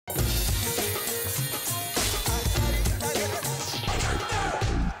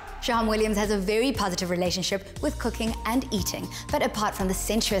Shehaam Williams has a very positive relationship with cooking and eating, but apart from the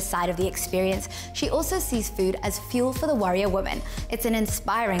sensuous side of the experience, she also sees food as fuel for the warrior woman. It's an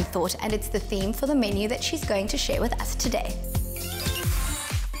inspiring thought, and it's the theme for the menu that she's going to share with us today.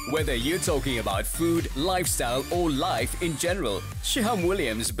 Whether you're talking about food, lifestyle, or life in general, Shehaam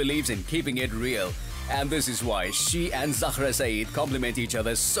Williams believes in keeping it real. And this is why she and Zahra Saeed complement each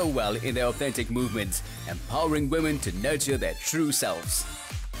other so well in their authentic movement, empowering women to nurture their true selves.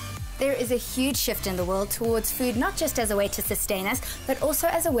 There is a huge shift in the world towards food, not just as a way to sustain us, but also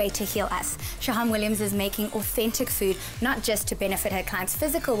as a way to heal us. Shehaam Williams is making authentic food, not just to benefit her clients'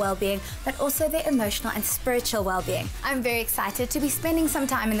 physical well-being, but also their emotional and spiritual well-being. I'm very excited to be spending some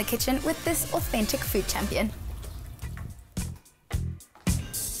time in the kitchen with this authentic food champion.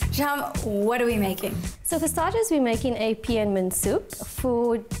 Shehaam, what are we making? So for starters, we're making a pea and mint soup.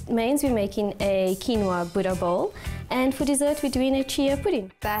 For mains, we're making a quinoa Buddha bowl. And for dessert, we're doing a chia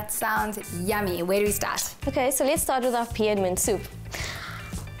pudding. That sounds yummy. Where do we start? Okay, so let's start with our pea and mint soup.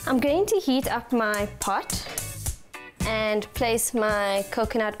 I'm going to heat up my pot and place my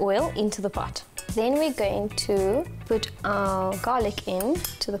coconut oil into the pot. Then we're going to put our garlic in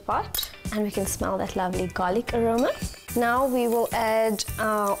to the pot, and we can smell that lovely garlic aroma. Now we will add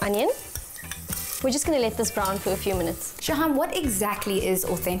our onion. We're just going to let this brown for a few minutes. Shehaam, what exactly is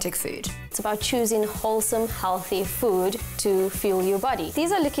authentic food? It's about choosing wholesome, healthy food to fuel your body.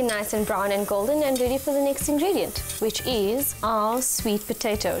 These are looking nice and brown and golden and ready for the next ingredient, which is our sweet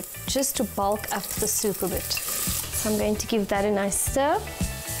potato, just to bulk up the soup a bit. So I'm going to give that a nice stir.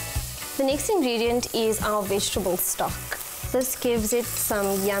 The next ingredient is our vegetable stock. This gives it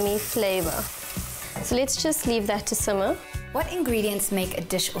some yummy flavor. So let's just leave that to simmer. What ingredients make a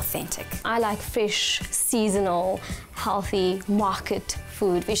dish authentic? I like fresh, seasonal, healthy, market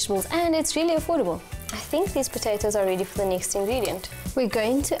food, vegetables, and it's really affordable. I think these potatoes are ready for the next ingredient. We're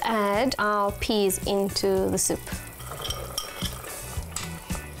going to add our peas into the soup.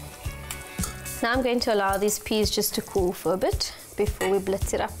 Now I'm going to allow these peas just to cool for a bit before we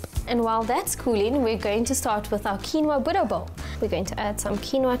blitz it up. And while that's cooling, we're going to start with our quinoa Buddha bowl. We're going to add some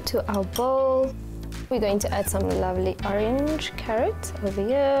quinoa to our bowl. We're going to add some lovely orange carrot over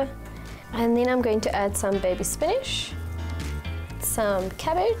here. And then I'm going to add some baby spinach, some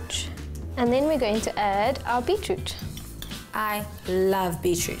cabbage, and then we're going to add our beetroot. I love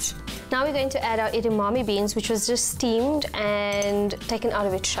beetroot. Now we're going to add our edamame beans, which was just steamed and taken out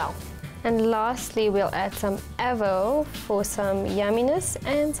of its shell. And lastly, we'll add some avo for some yumminess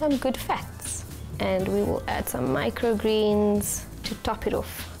and some good fats. And we will add some microgreens to top it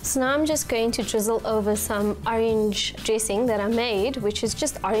off. So now I'm just going to drizzle over some orange dressing that I made, which is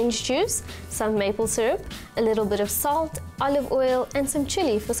just orange juice, some maple syrup, a little bit of salt, olive oil, and some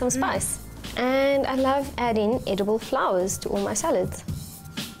chili for some spice. And I love adding edible flowers to all my salads.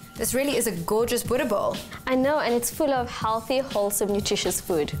 This really is a gorgeous Buddha bowl. I know, and it's full of healthy, wholesome, nutritious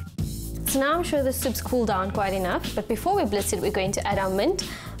food. So now I'm sure the soup's cooled down quite enough, but before we blitz it, we're going to add our mint.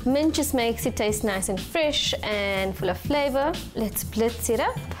 Mint just makes it taste nice and fresh and full of flavor. Let's blitz it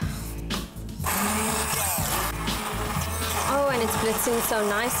up. Oh, and it's blitzing so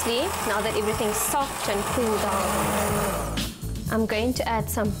nicely now that everything's soft and cooled down. I'm going to add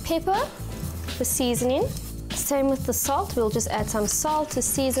some pepper for seasoning. Same with the salt. We'll just add some salt to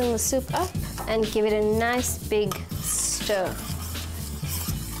season the soup up and give it a nice big stir.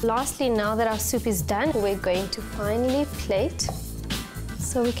 Lastly, now that our soup is done, we're going to finally plate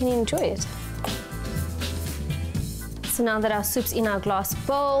so we can enjoy it. So now that our soup's in our glass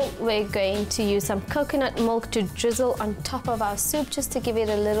bowl, we're going to use some coconut milk to drizzle on top of our soup just to give it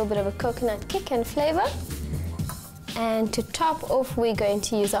a little bit of a coconut kick and flavor. And to top off, we're going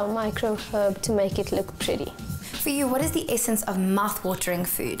to use our micro herb to make it look pretty. For you, what is the essence of mouth-watering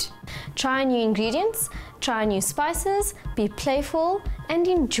food? Try new ingredients, try new spices, be playful, and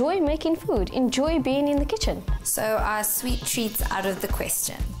enjoy making food. Enjoy being in the kitchen. So are sweet treats out of the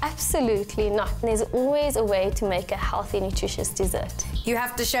question? Absolutely not. There's always a way to make a healthy, nutritious dessert. You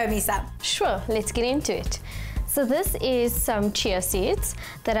have to show me some. Sure, let's get into it. So this is some chia seeds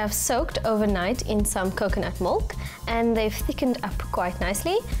that I've soaked overnight in some coconut milk, and they've thickened up quite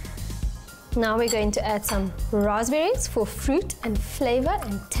nicely. Now we're going to add some raspberries for fruit and flavor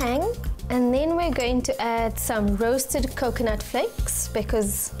and tang. And then we're going to add some roasted coconut flakes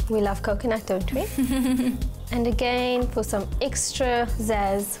because we love coconut, don't we? And again, for some extra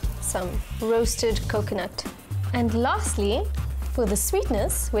zazz, some roasted coconut. And lastly, for the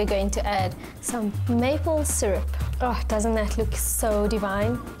sweetness, we're going to add some maple syrup. Oh, doesn't that look so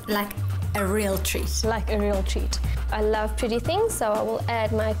divine? Like a real treat. Like a real treat. I love pretty things, so I will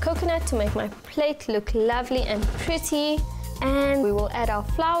add my coconut to make my plate look lovely and pretty. And we will add our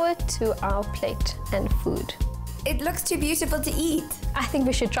flour to our plate and food. It looks too beautiful to eat. I think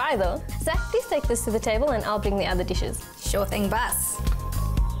we should try though. Zach, please take this to the table and I'll bring the other dishes. Sure thing, boss.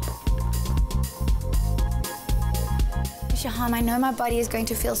 Shehaam, I know my body is going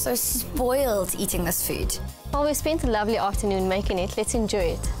to feel so spoiled eating this food. Well, we spent a lovely afternoon making it. Let's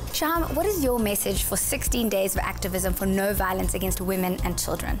enjoy it. Shehaam, what is your message for 16 days of activism for no violence against women and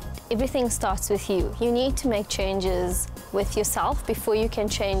children? Everything starts with you. You need to make changes with yourself before you can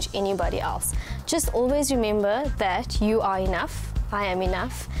change anybody else. Just always remember that you are enough, I am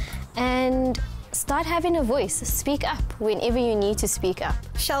enough, and start having a voice. Speak up whenever you need to speak up.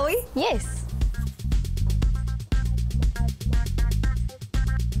 Shall we? Yes.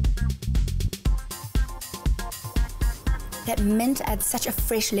 That mint adds such a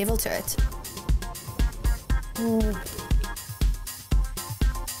fresh level to it.